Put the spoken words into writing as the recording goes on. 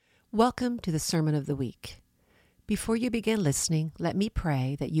Welcome to the Sermon of the Week. Before you begin listening, let me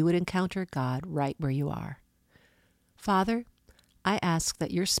pray that you would encounter God right where you are. Father, I ask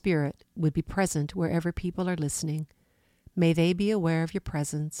that your Spirit would be present wherever people are listening. May they be aware of your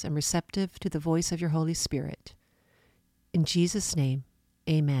presence and receptive to the voice of your Holy Spirit. In Jesus' name,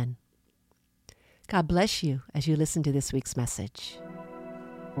 amen. God bless you as you listen to this week's message.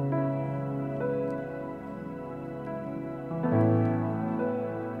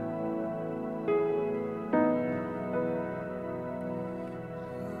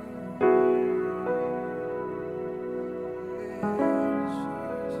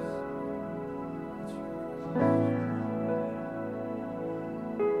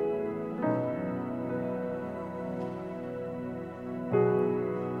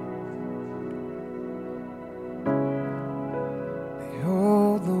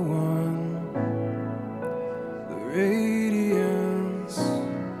 Behold the one, the radiance,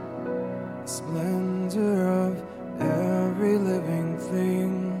 splendor of every living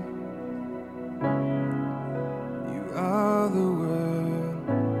thing. You are the Word,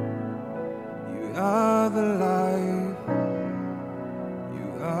 you are the life, you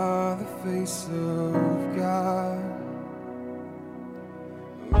are the face of God.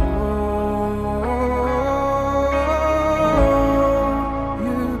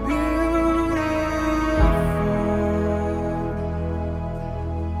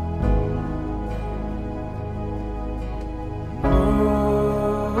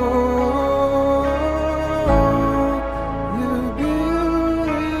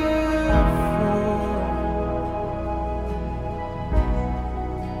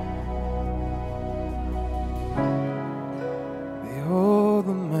 Behold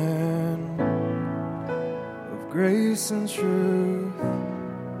the man of grace and truth,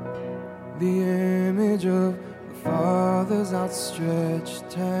 the image of the Father's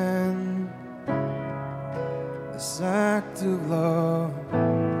outstretched hand. This act of love,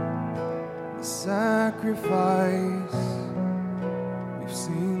 the sacrifice, we've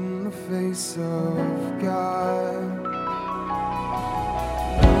seen the face of God.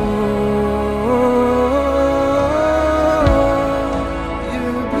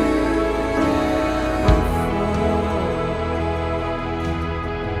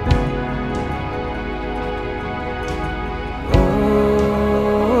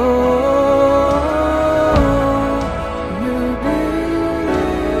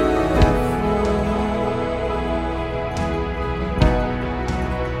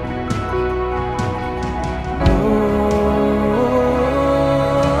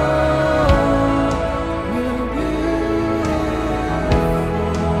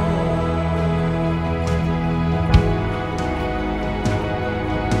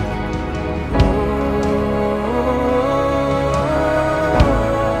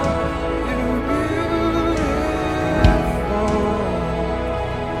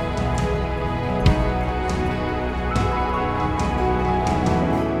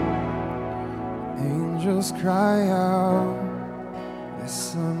 Angels cry out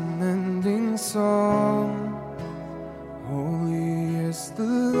this unending song. Holy is the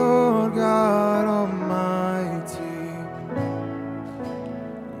Lord God Almighty.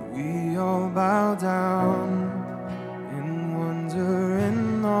 We all bow down in wonder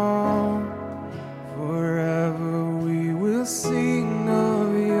and awe. Forever we will sing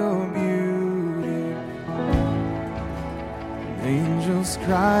of your beauty. Angels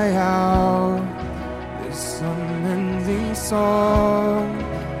cry out this unending song.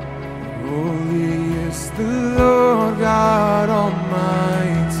 Holy is the Lord God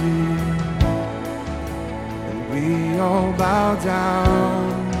Almighty. And we all bow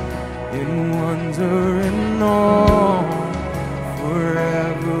down in wonder and awe.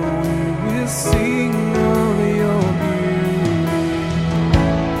 Forever we will sing of your beauty.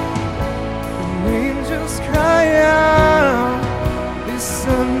 And angels cry out this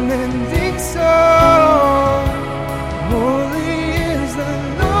unending song. Holy is the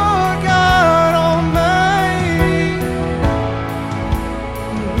Lord God Almighty.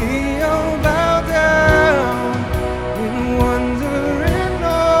 And we all bow down in wonder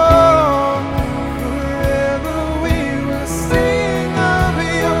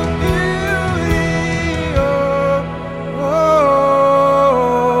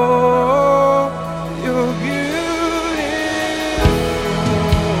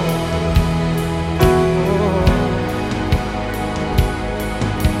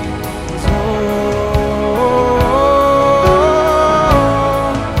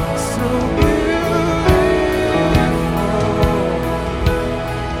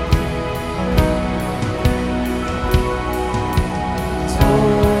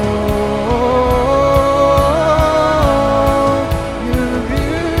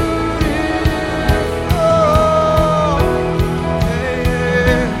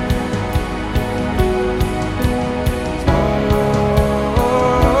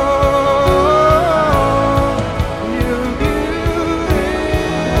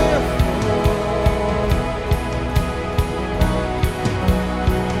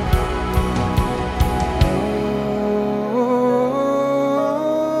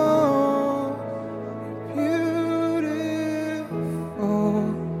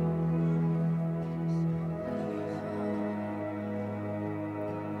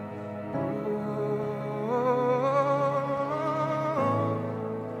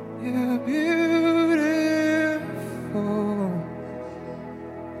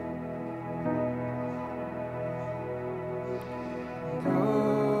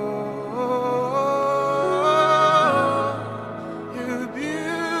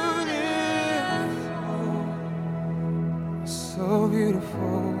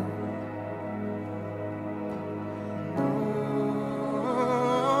beautiful.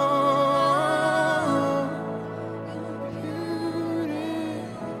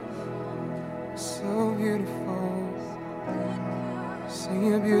 So beautiful, sing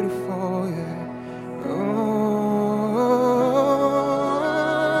you're beautiful, yeah. Oh,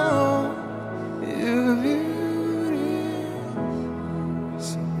 you're beautiful,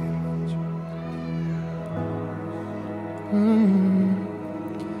 so beautiful.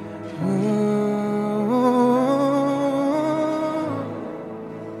 Oh,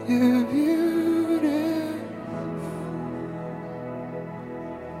 you're beautiful.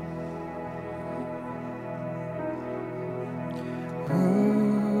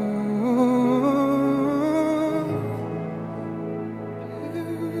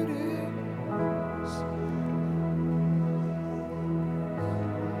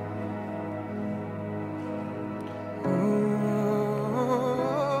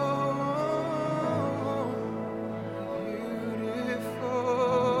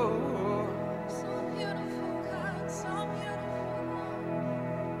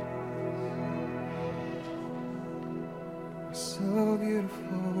 So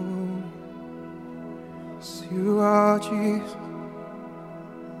beautiful, so you are Jesus.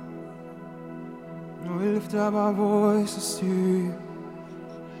 We lift up our voices to you,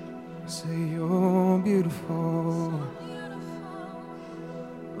 say you're beautiful.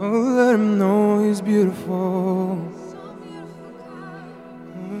 Oh, let him know he's beautiful.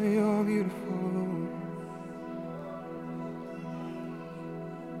 Oh, you're beautiful.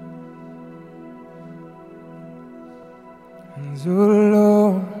 And so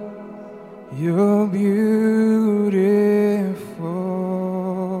Lord, you're beautiful,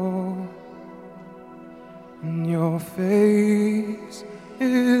 and your face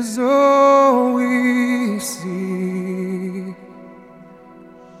is all we see.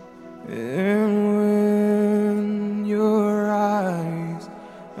 And when your eyes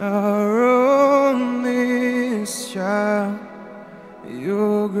are on this child,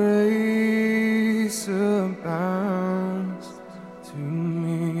 your grace abounds to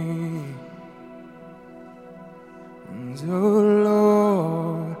me. And oh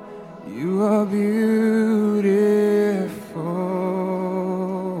Lord, you are beautiful,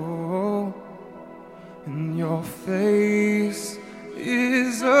 and your face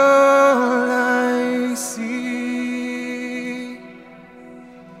is all I see.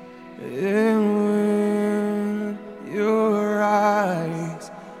 And when your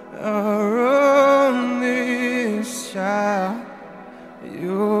eyes are on this child,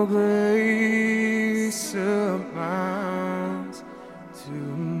 your grace abounds to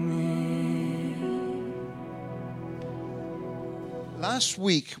me. Last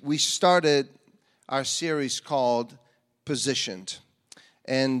week, we started our series called Positioned.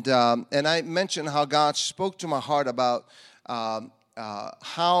 And I mentioned how God spoke to my heart about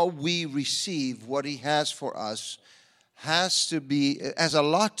how we receive what He has for us has a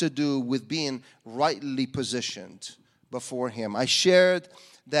lot to do with being rightly positioned before Him. I shared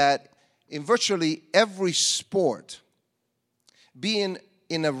that in virtually every sport, being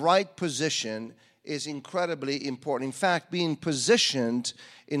in a right position is incredibly important. In fact, being positioned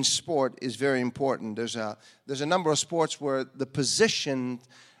in sport is very important. There's a number of sports where the position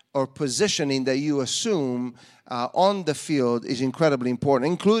or positioning that you assume on the field is incredibly important,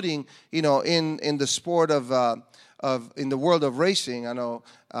 including, in the sport of in the world of racing. I know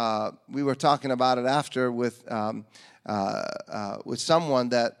we were talking about it after with someone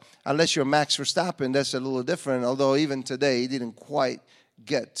that unless you're Max Verstappen, that's a little different. Although even today he didn't quite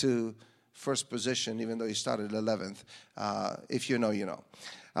get to first position, even though he started 11th. If you know, you know.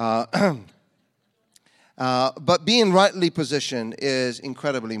 But being rightly positioned is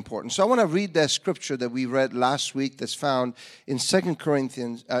incredibly important. So I want to read that scripture that we read last week that's found in 2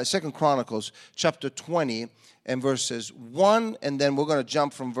 Chronicles chapter 20 and verses 1, and then we're going to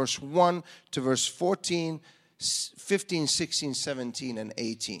jump from verse 1 to verse 14, 15, 16, 17, and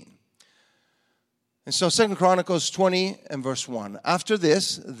 18. And so 2 Chronicles 20 and verse 1. After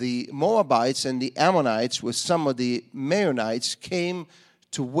this, the Moabites and the Ammonites with some of the Meunites came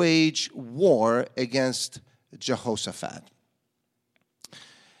to wage war against Jehoshaphat.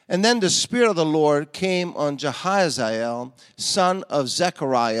 And then the Spirit of the Lord came on Jahaziel, son of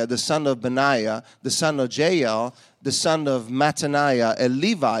Zechariah, the son of Benaiah, the son of Jael, the son of Mattaniah, a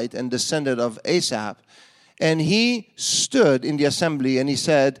Levite and descendant of Asaph. And he stood in the assembly and he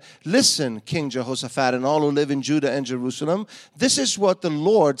said, "Listen, King Jehoshaphat and all who live in Judah and Jerusalem, this is what the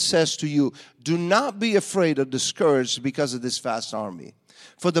Lord says to you. Do not be afraid or discouraged because of this vast army.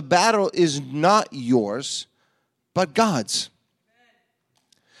 For the battle is not yours, but God's.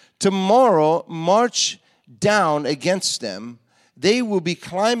 tomorrow march down against them. They will be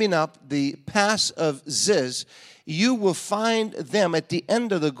climbing up the pass of Ziz. You will find them at the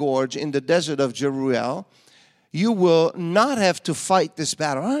end of the gorge in the desert of Jeruel. You will not have to fight this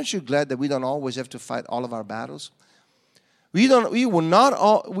battle. Aren't you glad that we don't always have to fight all of our battles? We will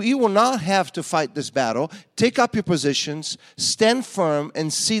not have to fight this battle. Take up your positions, stand firm,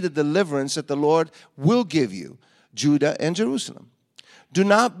 and see the deliverance that the Lord will give you, Judah and Jerusalem. Do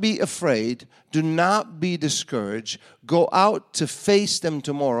not be afraid. Do not be discouraged. Go out to face them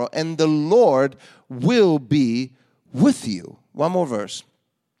tomorrow, and the Lord will be with you. One more verse.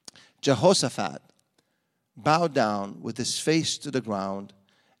 Jehoshaphat bowed down with his face to the ground,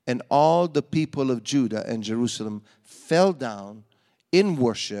 and all the people of Judah and Jerusalem fell down in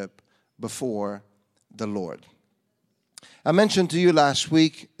worship before the Lord. I mentioned to you last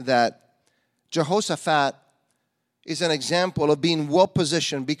week that Jehoshaphat is an example of being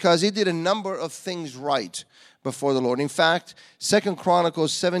well-positioned because he did a number of things right before the Lord. In fact, 2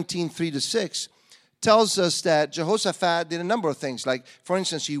 Chronicles 17, 3-6 tells us that Jehoshaphat did a number of things. Like, for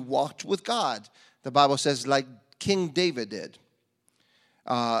instance, he walked with God. The Bible says, like King David did.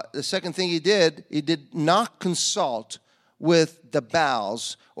 The second thing he did not consult with the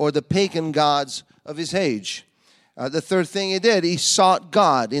Baals or the pagan gods of his age. The third thing he did, he sought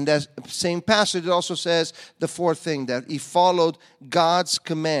God. In that same passage, it also says the fourth thing, that he followed God's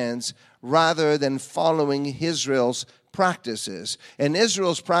commands rather than following Israel's practices. And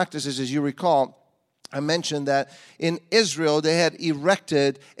Israel's practices, as you recall, I mentioned that in Israel they had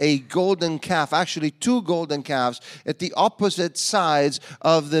erected a golden calf, actually two golden calves, at the opposite sides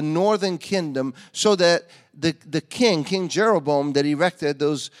of the northern kingdom, so that the king, King Jeroboam, that erected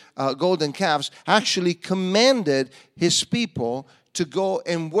those golden calves, actually commanded his people to go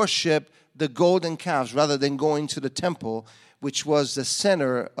and worship the golden calves rather than going to the temple, which was the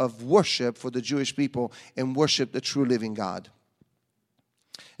center of worship for the Jewish people, and worship the true living God.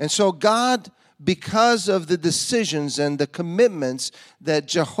 And so God, because of the decisions and the commitments that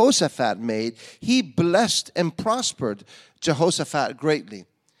Jehoshaphat made, he blessed and prospered Jehoshaphat greatly.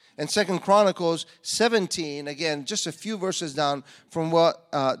 In 2 Chronicles 17, again, just a few verses down from what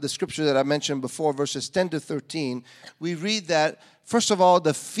the scripture that I mentioned before, verses 10-13, we read that, first of all,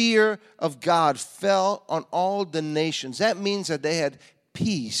 the fear of God fell on all the nations. That means that they had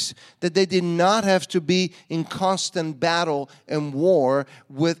peace, that they did not have to be in constant battle and war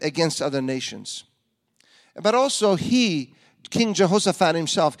against other nations. But also King Jehoshaphat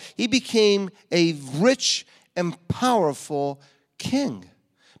himself, he became a rich and powerful king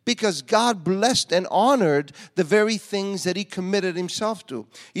because God blessed and honored the very things that he committed himself to.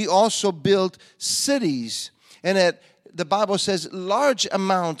 He also built cities, and the Bible says large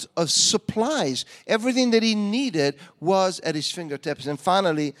amount of supplies. Everything that he needed was at his fingertips. And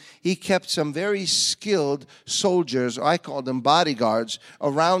finally, he kept some very skilled soldiers, or I call them bodyguards,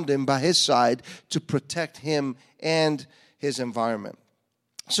 around him by his side to protect him and his environment.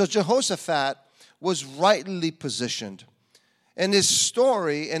 So Jehoshaphat was rightly positioned. And his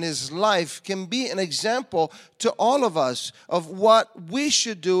story and his life can be an example to all of us of what we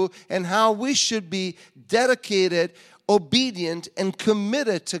should do and how we should be dedicated, obedient, and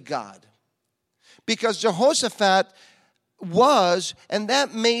committed to God. Because Jehoshaphat was, and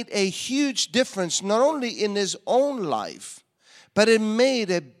that made a huge difference, not only in his own life, but it made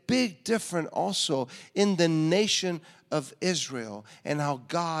a big difference also in the nation of Israel and how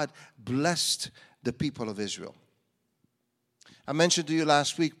God blessed the people of Israel. I mentioned to you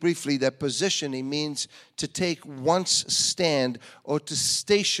last week briefly that positioning means to take one's stand or to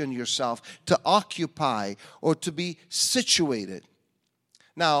station yourself, to occupy or to be situated.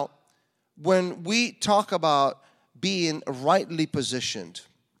 Now, when we talk about being rightly positioned,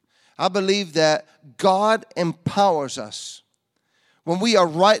 I believe that God empowers us. When we are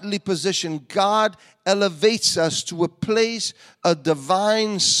rightly positioned, God elevates us to a place of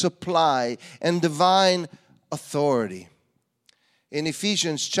divine supply and divine authority. In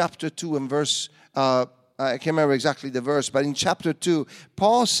Ephesians chapter 2 and verse, I can't remember exactly the verse, but in chapter 2,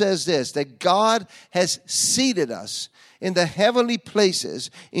 Paul says this, that God has seated us in the heavenly places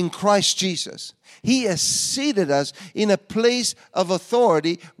in Christ Jesus. He has seated us in a place of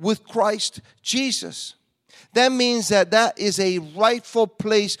authority with Christ Jesus. That means that is a rightful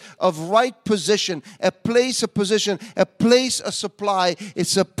place of right position, a place of position, a place of supply.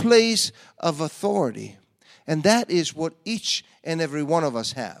 It's a place of authority. And that is what each and every one of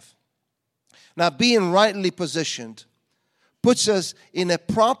us have. Now, being rightly positioned puts us in a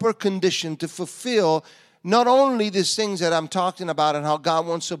proper condition to fulfill not only these things that I'm talking about and how God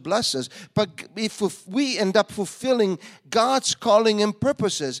wants to bless us, but if we end up fulfilling God's calling and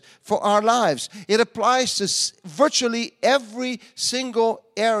purposes for our lives, it applies to virtually every single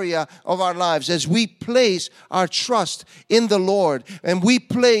area of our lives as we place our trust in the Lord and we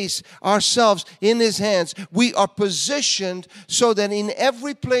place ourselves in His hands. We are positioned so that in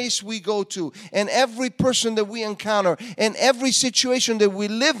every place we go to and every person that we encounter and every situation that we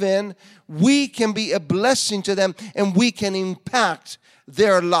live in, we can be a blessing to them and we can impact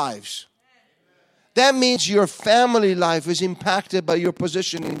their lives. That means your family life is impacted by your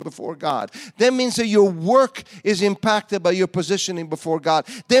positioning before God. That means that your work is impacted by your positioning before God.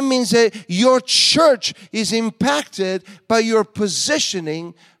 That means that your church is impacted by your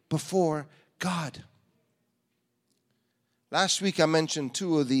positioning before God. Last week I mentioned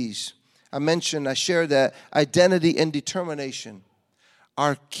two of these. I shared that identity and determination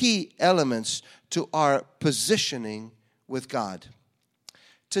are key elements to our positioning with God.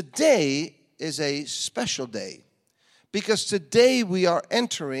 Today is a special day because today we are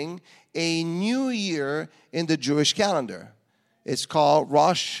entering a new year in the Jewish calendar. It's called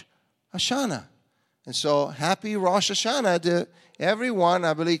Rosh Hashanah. And so happy Rosh Hashanah to everyone.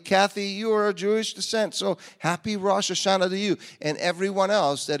 I believe, Kathy, you are of Jewish descent, so happy Rosh Hashanah to you and everyone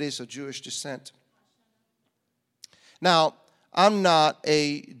else that is of Jewish descent. Now, I'm not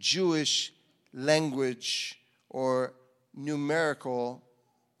a Jewish language or numerical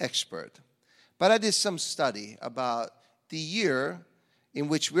expert, but I did some study about the year in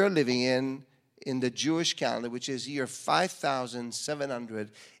which we're living in the Jewish calendar, which is year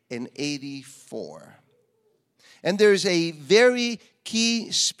 5784. And there's a very key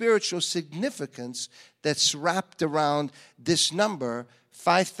spiritual significance that's wrapped around this number,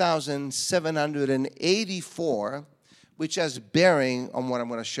 5784, which has bearing on what I'm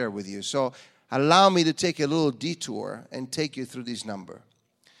going to share with you. So allow me to take a little detour and take you through this number.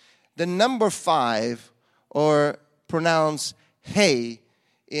 The number 5, or pronounced Hey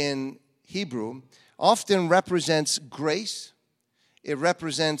in Hebrew, often represents grace. It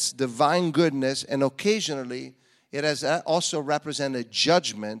represents divine goodness, and occasionally it has also represented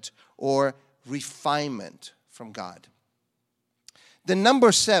judgment or refinement from God. The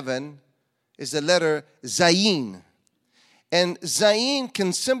number 7 is the letter Zayin. And Zayin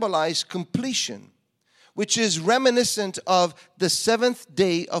can symbolize completion, which is reminiscent of the 7th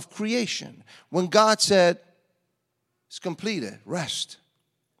day of creation, when God said, it's completed, rest.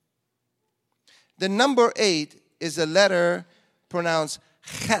 The number 8 is a letter pronounced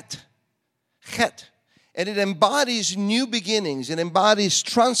Chet. Chet. And it embodies new beginnings. It embodies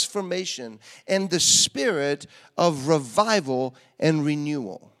transformation and the spirit of revival and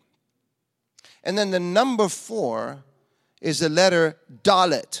renewal. And then the number 4 is the letter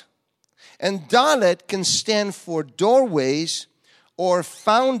Dalet. And Dalet can stand for doorways or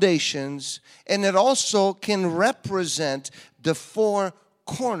foundations, and it also can represent the 4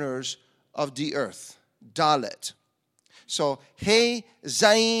 corners of the earth. Dalet. So, Hey,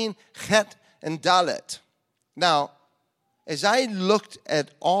 Zayin, Chet, and Dalet. Now, as I looked at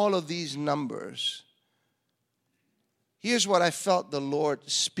all of these numbers, here's what I felt the Lord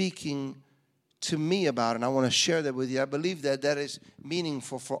speaking to me about, and I want to share that with you. I believe that that is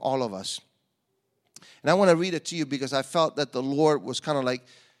meaningful for all of us. And I want to read it to you because I felt that the Lord was kind of like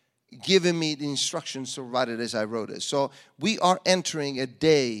giving me the instructions to write it as I wrote it. So we are entering a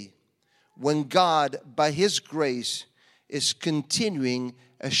day when God, by His grace, is continuing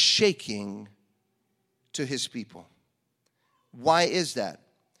a shaking to His people. Why is that?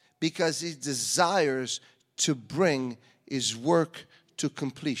 Because He desires to bring His work to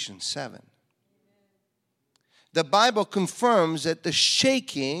completion. 7. The Bible confirms that the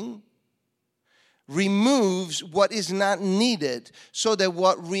shaking removes what is not needed so that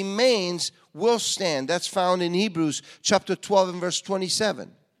what remains will stand. That's found in Hebrews chapter 12 and verse 27.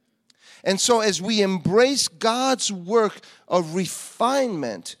 And so as we embrace God's work of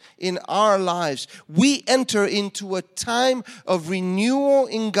refinement in our lives, we enter into a time of renewal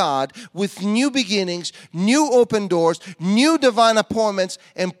in God with new beginnings, new open doors, new divine appointments,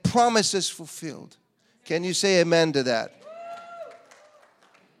 and promises fulfilled. Can you say amen to that?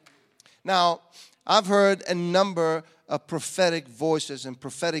 Now, I've heard a number of prophetic voices and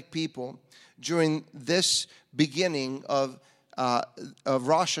prophetic people during this beginning of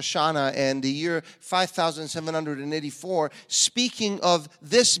Rosh Hashanah and the year 5784, speaking of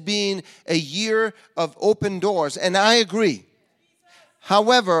this being a year of open doors. And I agree.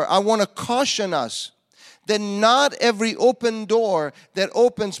 However, I want to caution us that not every open door that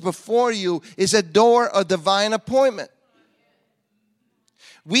opens before you is a door of divine appointment.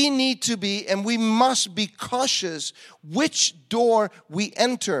 We need to be and we must be cautious which door we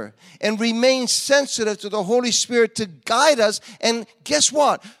enter and remain sensitive to the Holy Spirit to guide us and guess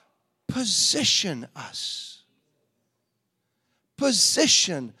what? Position us.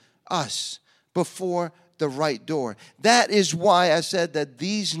 Position us before the right door. That is why I said that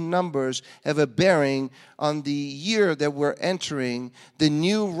these numbers have a bearing on the year that we're entering, the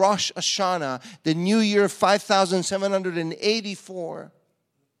new Rosh Hashanah, the new year 5784.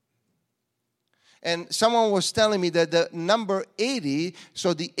 And someone was telling me that the number 80,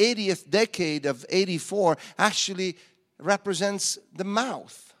 so the 80th decade of 84, actually represents the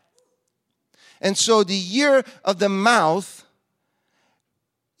mouth. And so the year of the mouth,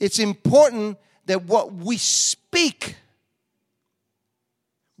 it's important that what we speak,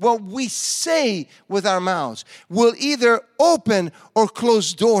 what we say with our mouths, will either open or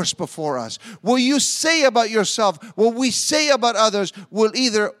close doors before us. What you say about yourself, what we say about others, will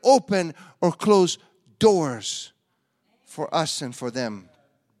either open or close doors for us and for them.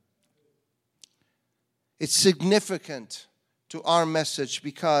 It's significant to our message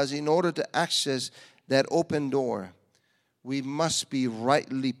because in order to access that open door, we must be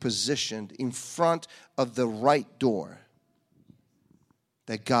rightly positioned in front of the right door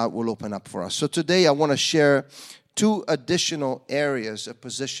that God will open up for us. So today I want to share 2 additional areas of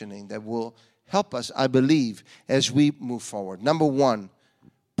positioning that will help us, I believe, as we move forward. Number 1,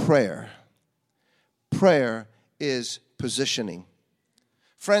 prayer. Prayer is positioning.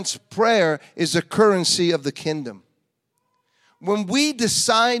 Friends, prayer is the currency of the kingdom. When we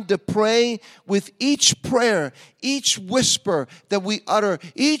decide to pray with each prayer, each whisper that we utter,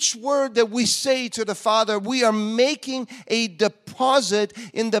 each word that we say to the Father, we are making a deposit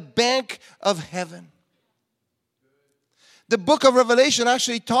in the bank of heaven. The book of Revelation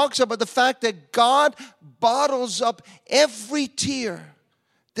actually talks about the fact that God bottles up every tear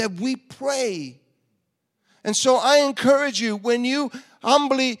that we pray. And so I encourage you, when you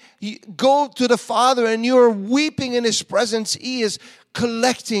humbly go to the Father and you're weeping in His presence, He is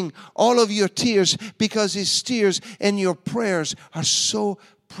collecting all of your tears because His tears and your prayers are so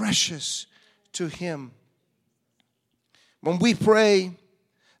precious to Him. When we pray,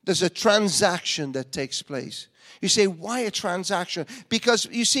 there's a transaction that takes place. You say, why a transaction? Because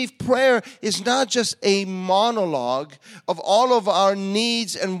you see, prayer is not just a monologue of all of our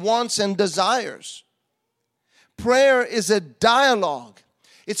needs and wants and desires. Prayer is a dialogue.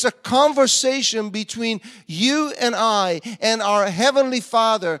 It's a conversation between you and I and our Heavenly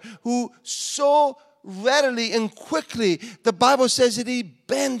Father, who so readily and quickly, the Bible says that He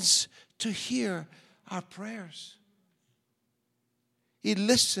bends to hear our prayers. He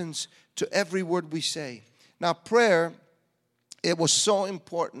listens to every word we say. Now, prayer, it was so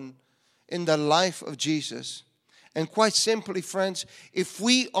important in the life of Jesus. And quite simply, friends, if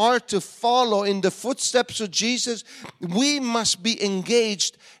we are to follow in the footsteps of Jesus, we must be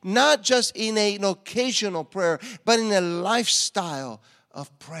engaged not just in an occasional prayer, but in a lifestyle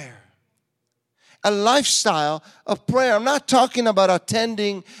of prayer. A lifestyle of prayer. I'm not talking about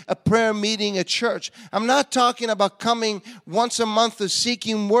attending a prayer meeting at church. I'm not talking about coming once a month to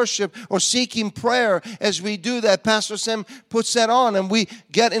seeking worship or seeking prayer as we do that. Pastor Sam puts that on and we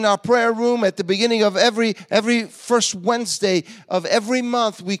get in our prayer room at the beginning of every first Wednesday of every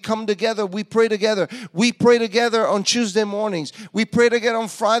month. We come together, we pray together. We pray together on Tuesday mornings. We pray together on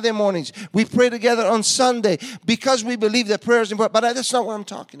Friday mornings. We pray together on Sunday because we believe that prayer is important. But that's not what I'm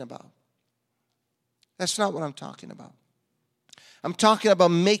talking about. That's not what I'm talking about. I'm talking about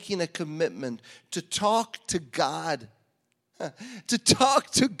making a commitment to talk to God. To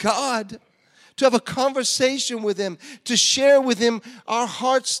talk to God. To have a conversation with Him. To share with Him our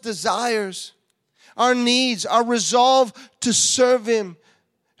heart's desires. Our needs. Our resolve to serve Him.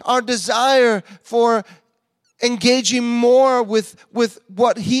 Our desire for engaging more with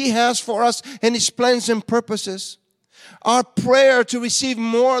what He has for us and His plans and purposes. Our prayer to receive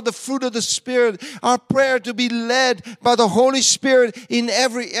more of the fruit of the Spirit. Our prayer to be led by the Holy Spirit in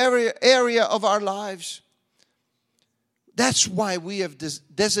every area of our lives. That's why we have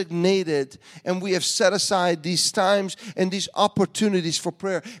designated and we have set aside these times and these opportunities for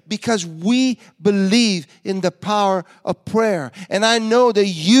prayer. Because we believe in the power of prayer. And I know that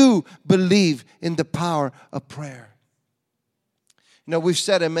you believe in the power of prayer. You know, we've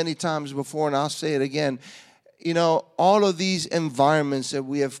said it many times before and I'll say it again. You know, all of these environments that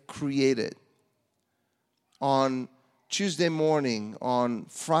we have created on Tuesday morning, on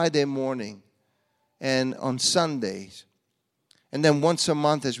Friday morning, and on Sundays, and then once a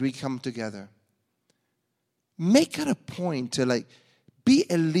month as we come together, make it a point to be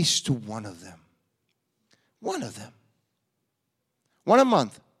at least to one of them. One of them. One a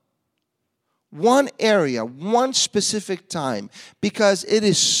month. One area, one specific time. Because it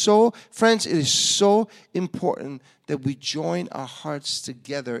is so, friends, it is so important that we join our hearts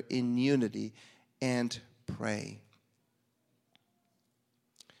together in unity and pray.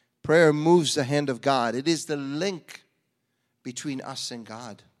 Prayer moves the hand of God. It is the link between us and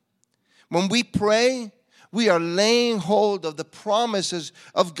God. When we pray, we are laying hold of the promises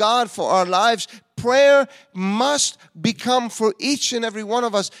of God for our lives. Prayer must become for each and every one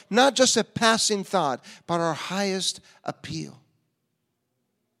of us not just a passing thought, but our highest appeal.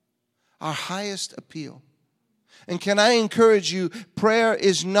 Our highest appeal. And can I encourage you, prayer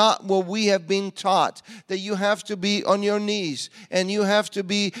is not what we have been taught, that you have to be on your knees and you have to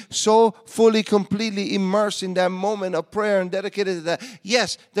be so fully, completely immersed in that moment of prayer and dedicated to that.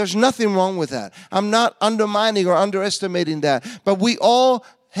 Yes, there's nothing wrong with that. I'm not undermining or underestimating that. But we all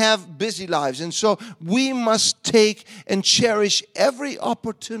have busy lives. And so we must take and cherish every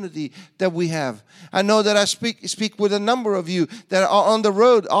opportunity that we have. I know that I speak with a number of you that are on the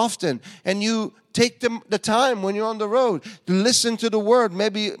road often, and you take the time when you're on the road to listen to the word,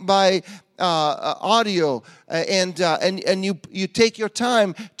 maybe by audio, and you take your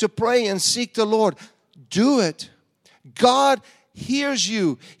time to pray and seek the Lord. Do it. God hears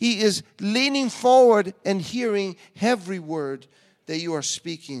you. He is leaning forward and hearing every word that you are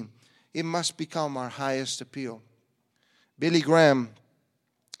speaking. It must become our highest appeal. Billy Graham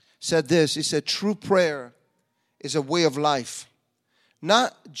said this. He said, true prayer is a way of life,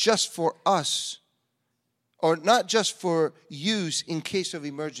 not just for us, or not just for use in case of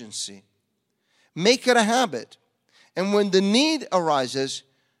emergency. Make it a habit. And when the need arises,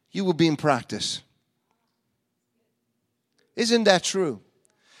 you will be in practice. Isn't that true?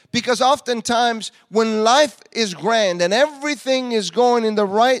 Because oftentimes when life is grand and everything is going in the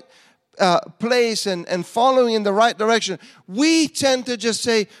right place and following in the right direction, we tend to just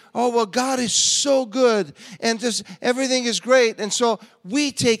say, oh, well, God is so good and just everything is great. And so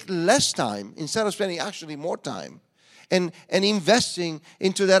we take less time instead of spending actually more time and investing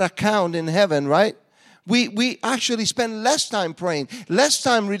into that account in heaven, right? We actually spend less time praying, less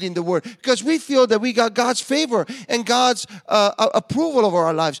time reading the Word, because we feel that we got God's favor and God's approval over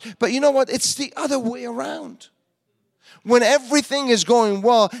our lives. But you know what? It's the other way around. When everything is going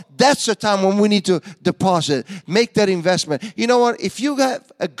well, that's the time when we need to deposit, make that investment. You know what? If you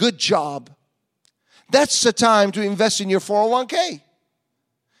have a good job, that's the time to invest in your 401k.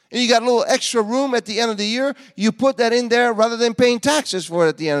 And you got a little extra room at the end of the year, you put that in there rather than paying taxes for it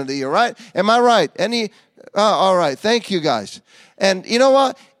at the end of the year, right? Am I right? All right. Thank you, guys. And you know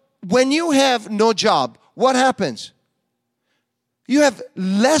what? When you have no job, what happens? You have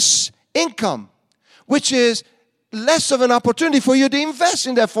less income, which is less of an opportunity for you to invest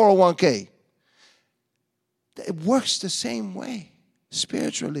in that 401k. It works the same way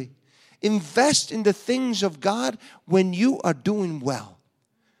spiritually. Invest in the things of God when you are doing well.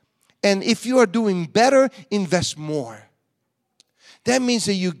 And if you are doing better, invest more. That means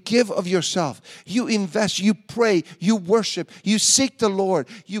that you give of yourself. You invest, you pray, you worship, you seek the Lord.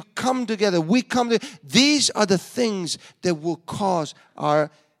 You come together. We come together. These are the things that will cause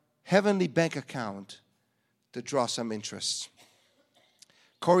our heavenly bank account to draw some interest.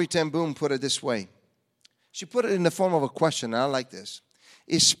 Corrie ten Boom put it this way. She put it in the form of a question, and I like this.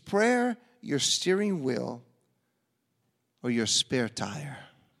 Is prayer your steering wheel or your spare tire?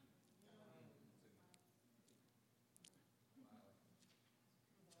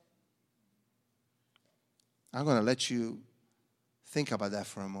 I'm going to let you think about that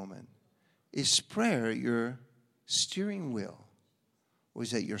for a moment. Is prayer your steering wheel or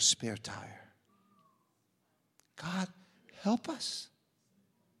is it your spare tire? God, help us.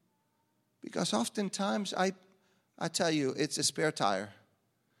 Because oftentimes, I tell you, it's a spare tire.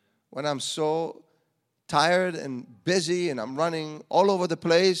 When I'm so tired and busy and I'm running all over the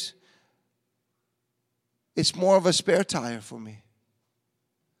place, it's more of a spare tire for me.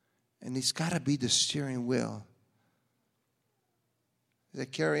 And it's got to be the steering wheel.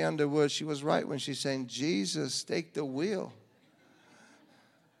 That Carrie Underwood, she was right when she's saying, Jesus, take the wheel.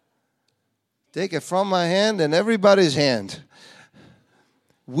 Take it from my hand and everybody's hand.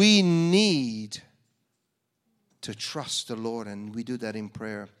 We need to trust the Lord, and we do that in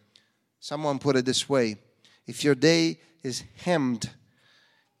prayer. Someone put it this way. If your day is hemmed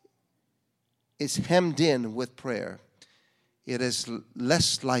in with prayer, it is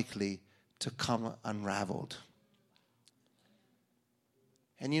less likely to come unraveled.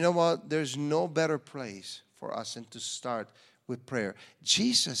 And you know what? There's no better place for us than to start with prayer.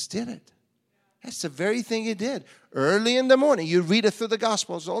 Jesus did it. That's the very thing he did. Early in the morning, you read it through the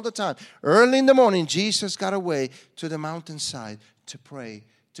Gospels all the time. Early in the morning, Jesus got away to the mountainside to pray,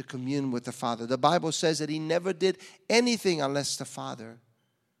 to commune with the Father. The Bible says that he never did anything unless the Father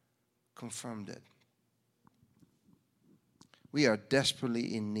confirmed it. We are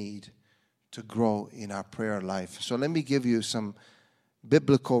desperately in need to grow in our prayer life. So let me give you some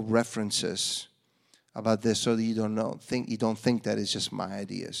biblical references about this so that you don't think that it's just my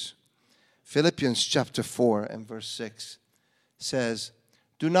ideas. Philippians chapter 4 and verse 6 says,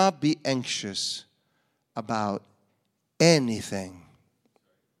 "Do not be anxious about anything."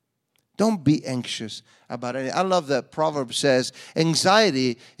 Don't be anxious about anything. I love that proverb says,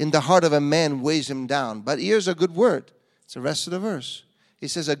 anxiety in the heart of a man weighs him down. But here's a good word. It's the rest of the verse. It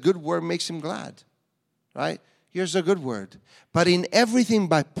says a good word makes him glad. Right? Here's a good word. But in everything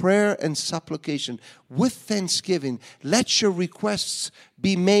by prayer and supplication, with thanksgiving, let your requests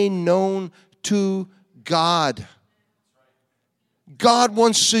be made known to God. God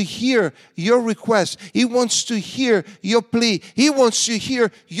wants to hear your request. He wants to hear your plea. He wants to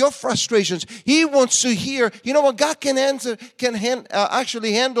hear your frustrations. He wants to hear, you know what, God can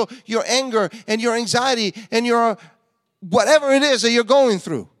actually handle your anger and your anxiety and your whatever it is that you're going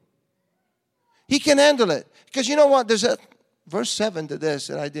through. He can handle it. Because you know what, there's a verse 7 to this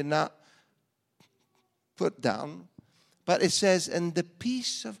that I did not put down. But it says, and the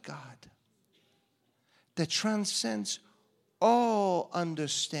peace of God that transcends all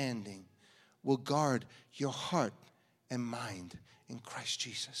understanding will guard your heart and mind in Christ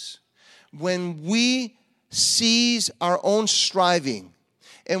Jesus. When we cease our own striving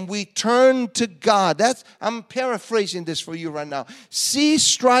and we turn to God, I'm paraphrasing this for you right now. Cease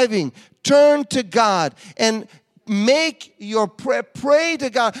striving, turn to God, and make your prayer. Pray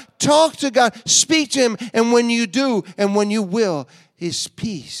to God, talk to God, speak to Him, and when you do, and when you will, His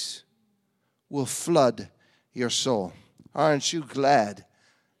peace will flood your soul. Aren't you glad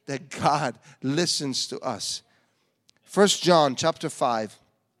that God listens to us? 1 John chapter 5,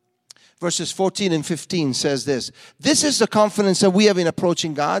 verses 14 and 15 says this. This is the confidence that we have in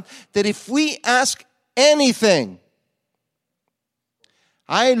approaching God, that if we ask anything,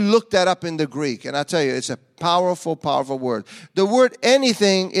 I looked that up in the Greek, and I tell you, it's a powerful, powerful word. The word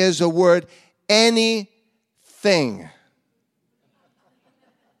anything is the word anything.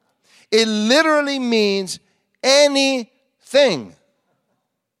 It literally means anything.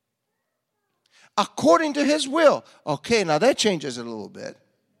 According to His will. Okay, now that changes a little bit.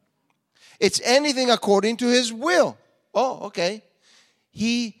 It's anything according to His will. Oh, okay.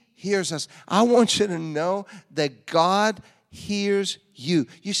 He hears us. I want you to know that God hears you.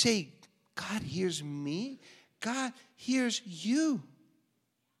 You say, God hears me? God hears you.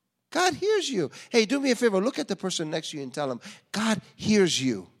 God hears you. Hey, do me a favor. Look at the person next to you and tell them, God hears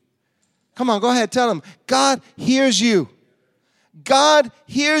you. Come on, go ahead. Tell them, God hears you. God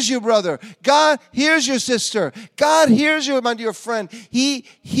hears you, brother. God hears you, sister. God hears you, my dear friend. He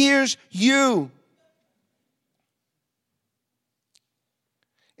hears you.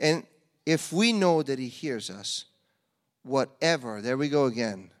 And if we know that He hears us, whatever, there we go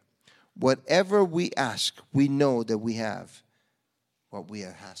again, whatever we ask, we know that we have what we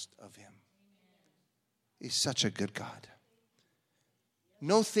have asked of Him. He's such a good God.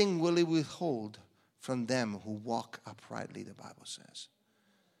 No thing will He withhold from them who walk uprightly, the Bible says.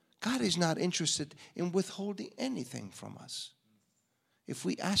 God is not interested in withholding anything from us. If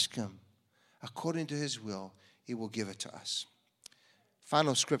we ask Him according to His will, He will give it to us.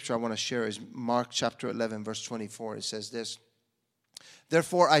 Final scripture I want to share is Mark chapter 11, verse 24. It says this,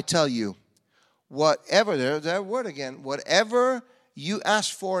 therefore I tell you, whatever, there's that word again, whatever you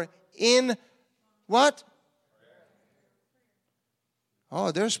ask for in what?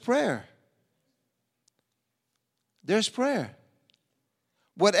 Oh, there's prayer. There's prayer.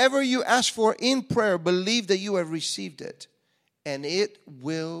 Whatever you ask for in prayer, believe that you have received it, and it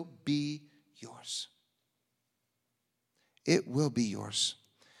will be yours. It will be yours.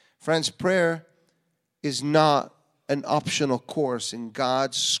 Friends, prayer is not an optional course in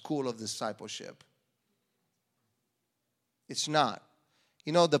God's school of discipleship. It's not.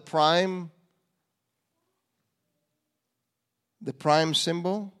 You know, the prime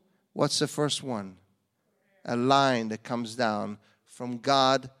symbol, what's the first one? A line that comes down from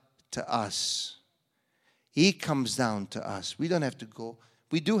God to us. He comes down to us. We don't have to go.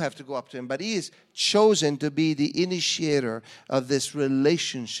 We do have to go up to Him, but He is chosen to be the initiator of this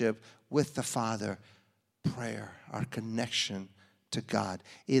relationship with the Father. Prayer, our connection to God.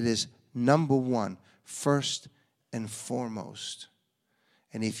 It is number one, first and foremost.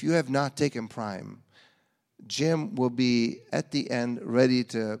 And if you have not taken prime, Jim will be at the end ready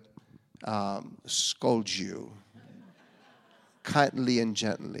to scold you kindly and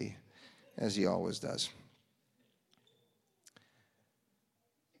gently, as he always does.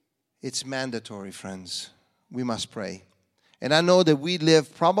 It's mandatory, friends. We must pray. And I know that we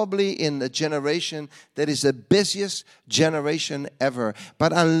live probably in a generation that is the busiest generation ever.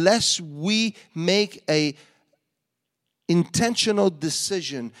 But unless we make a intentional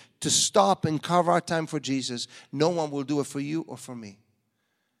decision to stop and carve our time for Jesus, no one will do it for you or for me.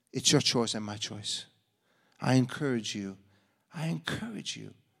 It's your choice and my choice. I encourage you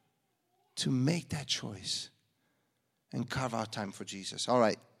to make that choice and carve out time for Jesus. All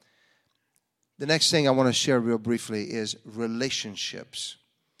right. The next thing I want to share real briefly is relationships.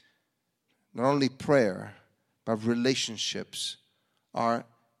 Not only prayer, but relationships are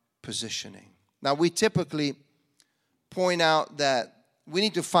positioning. Now, we typically point out that we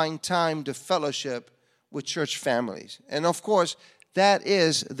need to find time to fellowship with church families. And of course, that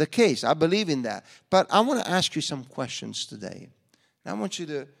is the case. I believe in that. But I want to ask you some questions today. And I want you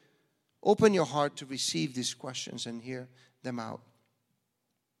to open your heart to receive these questions and hear them out.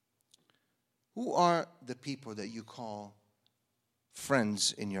 Who are the people that you call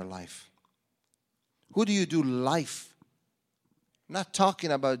friends in your life? Who do you do life? I'm not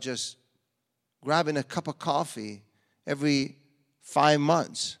talking about just grabbing a cup of coffee every 5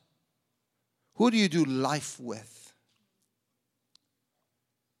 months. Who do you do life with?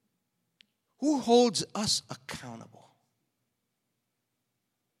 Who holds us accountable?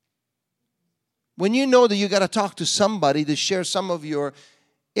 When you know that you got to talk to somebody to share some of your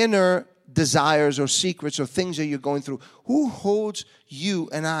inner desires or secrets or things that you're going through, who holds you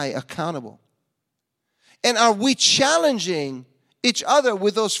and I accountable? And are we challenging each other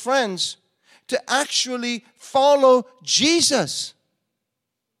with those friends to actually follow Jesus?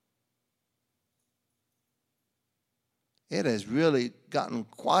 It has really gotten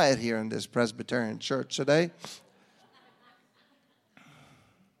quiet here in this Presbyterian church today.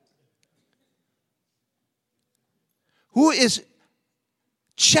 Who is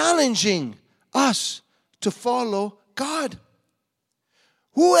challenging us to follow God?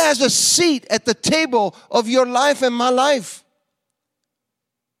 Who has a seat at the table of your life and my life?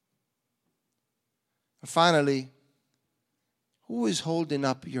 And finally, who is holding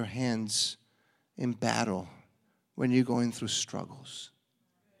up your hands in battle when you're going through struggles?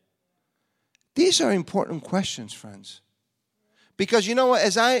 These are important questions, friends. Because you know what?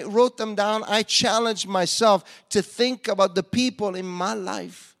 As I wrote them down, I challenged myself to think about the people in my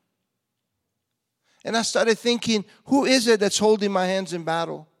life. And I started thinking, who is it that's holding my hands in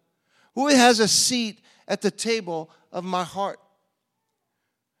battle? Who has a seat at the table of my heart?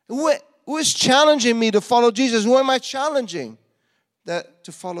 Who is challenging me to follow Jesus? Who am I challenging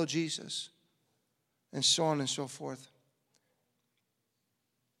to follow Jesus? And so on and so forth.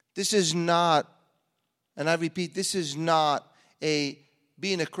 This is not, and I repeat, this is not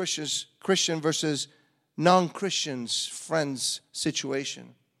being a Christian versus non-Christians, friends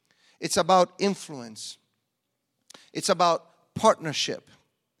situation. It's about influence. It's about partnership.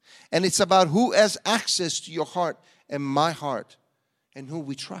 And it's about who has access to your heart and my heart and who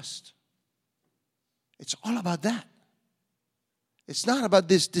we trust. It's all about that. It's not about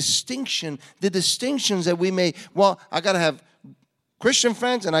this distinction, the distinctions that we may, I got to have Christian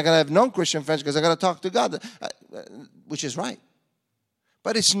friends and I got to have non-Christian friends because I got to talk to God, which is right.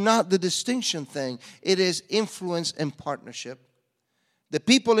 But it's not the distinction thing. It is influence and partnership. The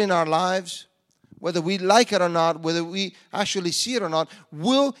people in our lives, whether we like it or not, whether we actually see it or not,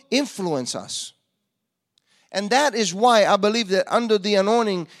 will influence us. And that is why I believe that under the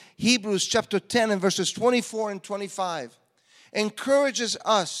anointing, Hebrews chapter 10 and verses 24 and 25 encourages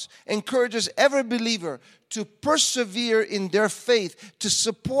every believer to persevere in their faith, to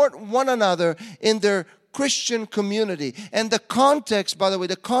support one another in their Christian community. And the context, by the way,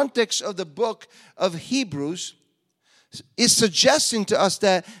 the context of the book of Hebrews is suggesting to us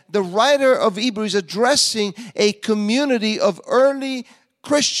that the writer of Hebrews is addressing a community of early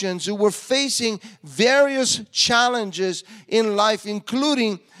Christians who were facing various challenges in life,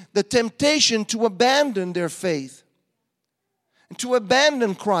 including the temptation to abandon their faith, and to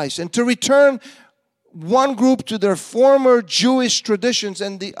abandon Christ, and to return one group to their former Jewish traditions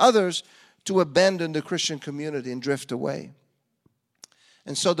and the others to abandon the Christian community and drift away.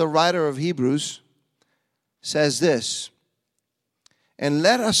 And so the writer of Hebrews says this, and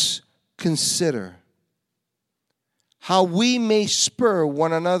let us consider how we may spur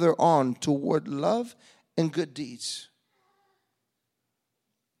one another on toward love and good deeds.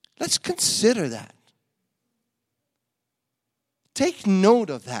 Let's consider that. Take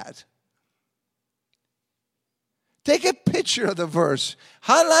note of that. Take a picture of the verse.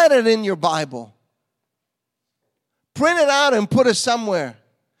 Highlight it in your Bible. Print it out and put it somewhere.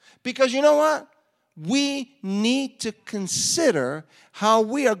 Because you know what? we need to consider how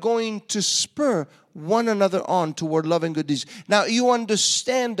we are going to spur one another on toward love and good deeds. Now, you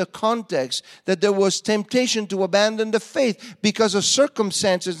understand the context that there was temptation to abandon the faith because of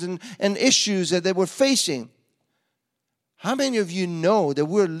circumstances and issues that they were facing. How many of you know that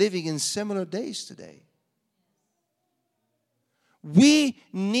we're living in similar days today? We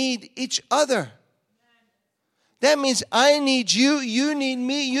need each other. That means I need you, you need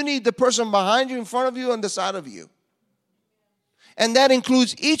me, you need the person behind you, in front of you, on the side of you. And that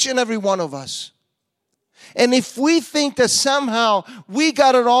includes each and every one of us. And if we think that somehow we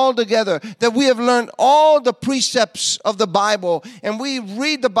got it all together, that we have learned all the precepts of the Bible, and we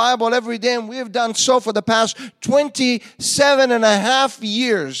read the Bible every day, and we have done so for the past 27 and a half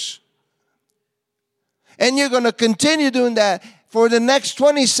years, and you're going to continue doing that for the next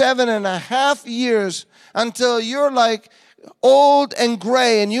 27 and a half years until you're like old and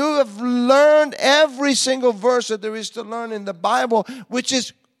gray, and you have learned every single verse that there is to learn in the Bible, which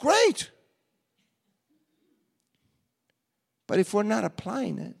is great. But if we're not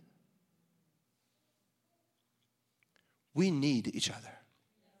applying it, we need each other.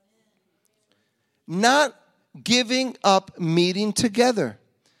 Not giving up meeting together,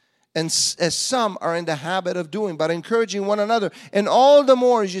 and as some are in the habit of doing, but encouraging one another. And all the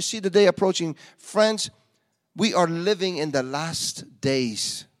more as you see the day approaching. Friends, we are living in the last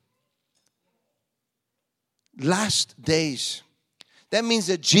days. Last days. That means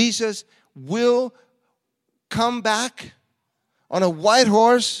that Jesus will come back on a white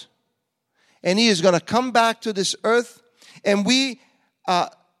horse, and He is going to come back to this earth, and we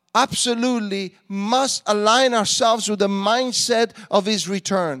absolutely must align ourselves with the mindset of His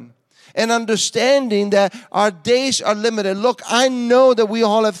return, and understanding that our days are limited. Look, I know that we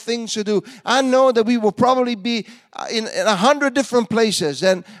all have things to do. I know that we will probably be in 100 different places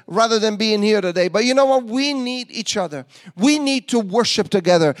and rather than being here today. But you know what? We need each other. We need to worship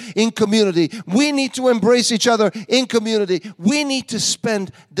together in community. We need to embrace each other in community. We need to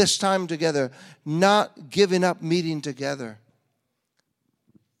spend this time together, not giving up meeting together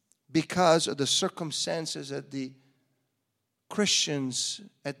because of the circumstances that the Christians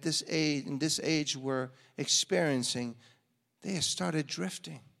at this age, in this age, were experiencing. They have started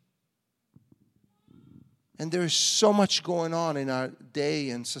drifting. And there is so much going on in our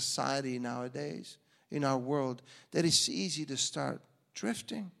day and society nowadays, in our world, that it's easy to start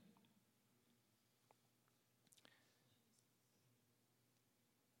drifting.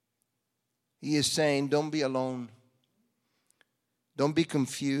 He is saying, don't be alone. Don't be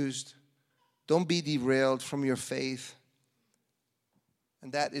confused. Don't be derailed from your faith.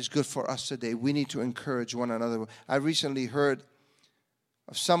 And that is good for us today. We need to encourage one another. I recently heard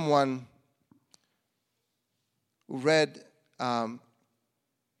of someone who read about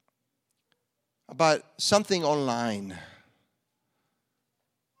something online.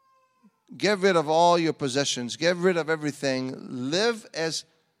 Get rid of all your possessions. Get rid of everything. Live as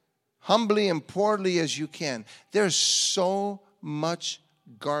humbly and poorly as you can. There's so much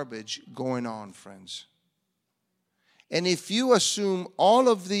garbage going on, friends. And if you assume all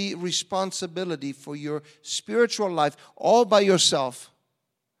of the responsibility for your spiritual life all by yourself,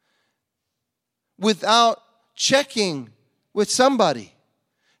 without checking with somebody,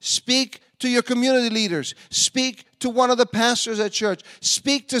 speak to your community leaders, speak to one of the pastors at church,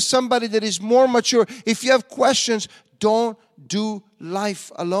 speak to somebody that is more mature. If you have questions, don't do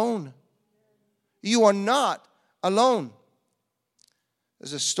life alone. You are not alone.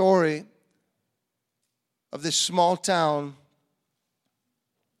 There's a story of this small town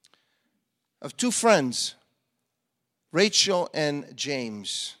of two friends, Rachel and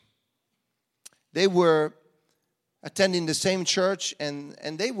James. They were attending the same church, and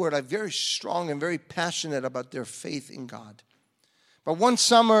they were like very strong and very passionate about their faith in God. But one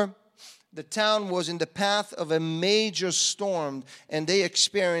summer, the town was in the path of a major storm, and they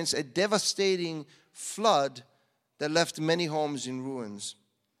experienced a devastating flood that left many homes in ruins.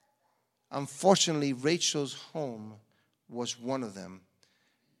 Unfortunately, Rachel's home was one of them.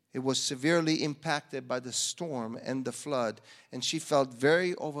 It was severely impacted by the storm and the flood, and she felt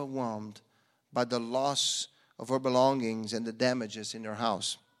very overwhelmed by the loss of her belongings and the damages in her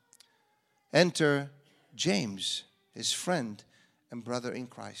house. Enter James, his friend and brother in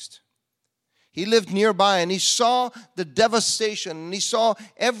Christ. He lived nearby, and he saw the devastation, and he saw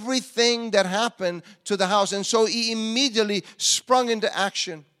everything that happened to the house, and so he immediately sprung into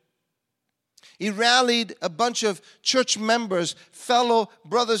action. He rallied a bunch of church members, fellow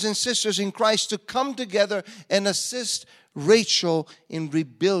brothers and sisters in Christ, to come together and assist Rachel in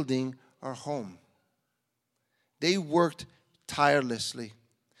rebuilding her home. They worked tirelessly.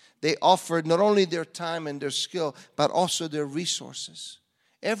 They offered not only their time and their skill, but also their resources.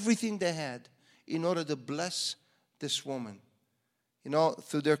 Everything they had in order to bless this woman.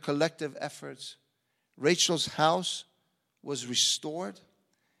 Through their collective efforts, Rachel's house was restored,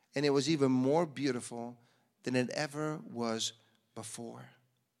 and it was even more beautiful than it ever was before.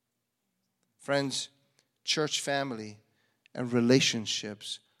 Friends, church family and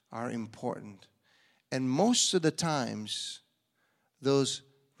relationships are important. And most of the times, those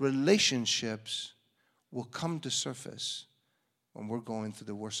relationships will come to surface when we're going through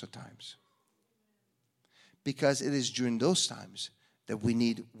the worst of times. Because it is during those times that we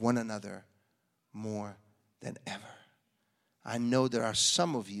need one another more than ever. I know there are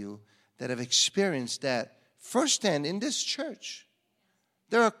some of you that have experienced that firsthand in this church.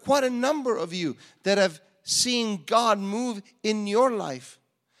 There are quite a number of you that have seen God move in your life.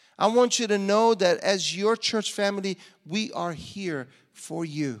 I want you to know that as your church family, we are here for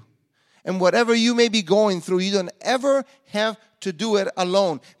you. And whatever you may be going through, you don't ever have to do it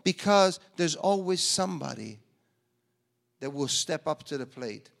alone, because there's always somebody that will step up to the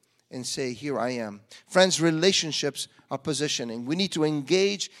plate and say, here I am. Friends, relationships are positioning. We need to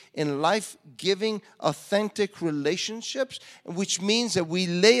engage in life-giving, authentic relationships, which means that we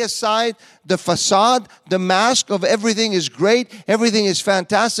lay aside the facade, the mask of everything is great, everything is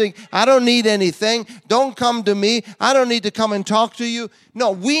fantastic, I don't need anything, don't come to me, I don't need to come and talk to you.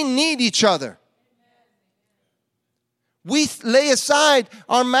 No, we need each other. We lay aside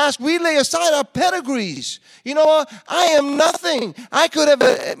our mask. We lay aside our pedigrees. You know what? I am nothing. I could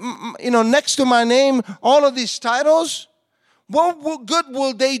have, next to my name, all of these titles. What good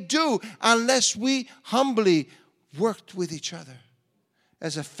will they do unless we humbly worked with each other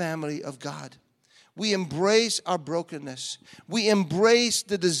as a family of God? We embrace our brokenness. We embrace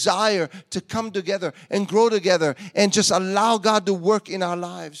the desire to come together and grow together and just allow God to work in our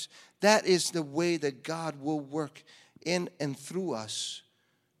lives. That is the way that God will work in and through us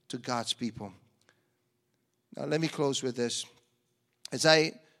to God's people. Now let me close with this. As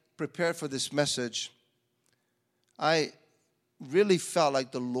I prepared for this message, I really felt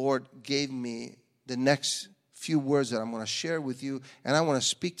like the Lord gave me the next few words that I'm going to share with you, and I want to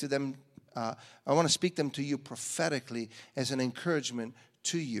speak to them. I want to speak them to you prophetically as an encouragement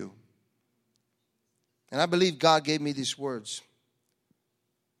to you. And I believe God gave me these words.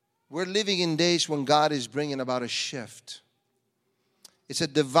 We're living in days when God is bringing about a shift. It's a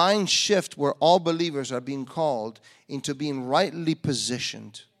divine shift where all believers are being called into being rightly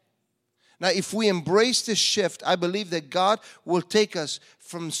positioned. Now, if we embrace this shift, I believe that God will take us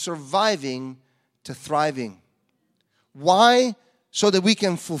from surviving to thriving. Why? So that we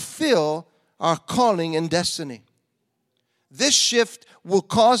can fulfill our calling and destiny. This shift will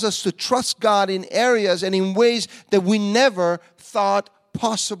cause us to trust God in areas and in ways that we never thought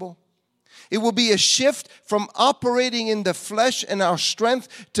possible. It will be a shift from operating in the flesh and our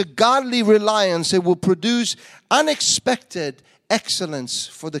strength to godly reliance. It will produce unexpected excellence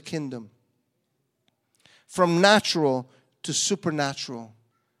for the kingdom. From natural to supernatural.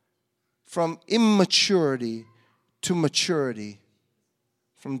 From immaturity to maturity.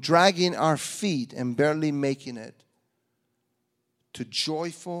 From dragging our feet and barely making it to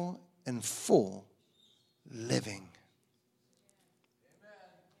joyful and full living.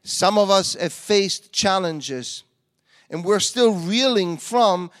 Some of us have faced challenges, and we're still reeling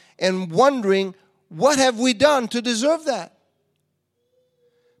from and wondering, what have we done to deserve that?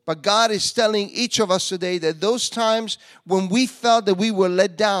 But God is telling each of us today that those times when we felt that we were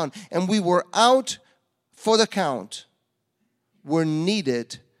let down and we were out for the count were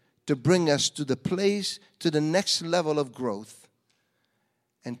needed to bring us to the place, to the next level of growth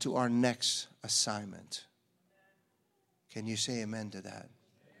and to our next assignment. Can you say amen to that?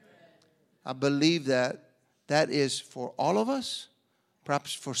 I believe that is for all of us,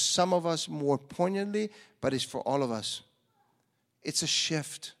 perhaps for some of us more poignantly, but it's for all of us. It's a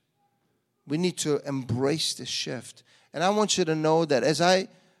shift. We need to embrace this shift. And I want you to know that as I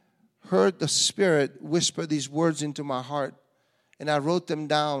heard the Spirit whisper these words into my heart, and I wrote them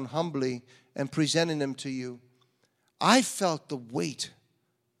down humbly and presenting them to you, I felt the weight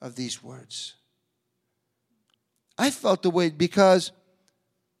of these words. I felt the weight because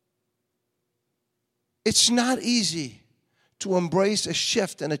it's not easy to embrace a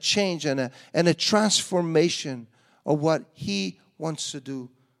shift and a change and a transformation of what He wants to do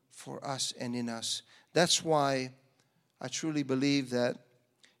for us and in us. That's why I truly believe that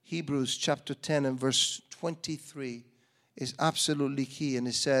Hebrews chapter 10 and verse 23 is absolutely key. And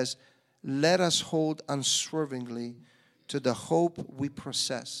it says, let us hold unswervingly to the hope we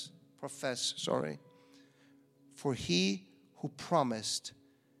profess. For He who promised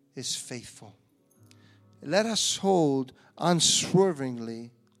is faithful. Let us hold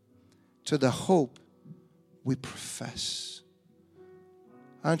unswervingly to the hope we profess.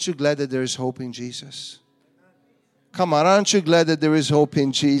 Aren't you glad that there is hope in Jesus? Come on, aren't you glad that there is hope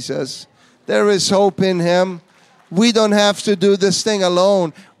in Jesus? There is hope in Him. We don't have to do this thing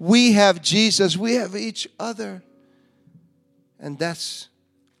alone. We have Jesus. We have each other. And that's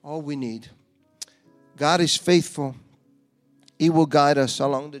all we need. God is faithful. He will guide us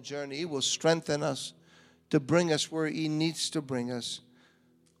along the journey. He will strengthen us to bring us where He needs to bring us.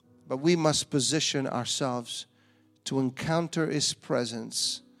 But we must position ourselves to encounter His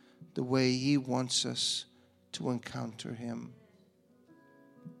presence the way He wants us to encounter Him.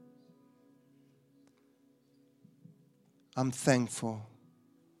 I'm thankful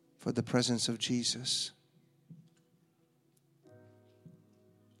for the presence of Jesus.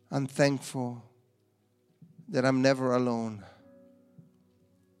 I'm thankful that I'm never alone.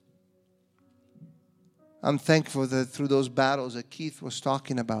 I'm thankful that through those battles that Keith was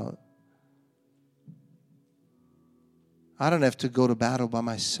talking about, I don't have to go to battle by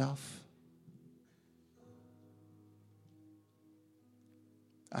myself.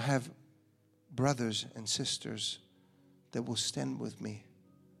 I have brothers and sisters that will stand with me.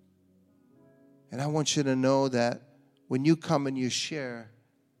 And I want you to know that when you come and you share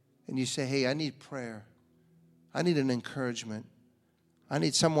and you say, hey, I need prayer. I need an encouragement. I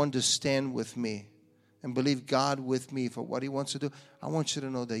need someone to stand with me and believe God with me for what He wants to do. I want you to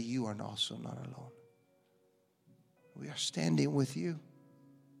know that you are also not alone. We are standing with you.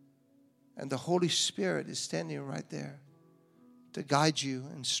 And the Holy Spirit is standing right there to guide you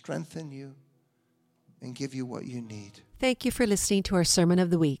and strengthen you and give you what you need. Thank you for listening to our Sermon of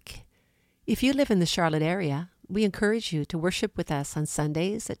the Week. If you live in the Charlotte area, we encourage you to worship with us on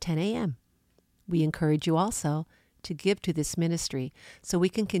Sundays at 10 a.m. We encourage you also to give to this ministry so we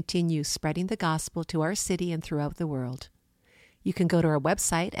can continue spreading the gospel to our city and throughout the world. You can go to our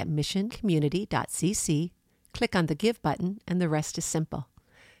website at missioncommunity.cc, click on the Give button, and the rest is simple.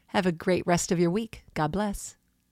 Have a great rest of your week. God bless.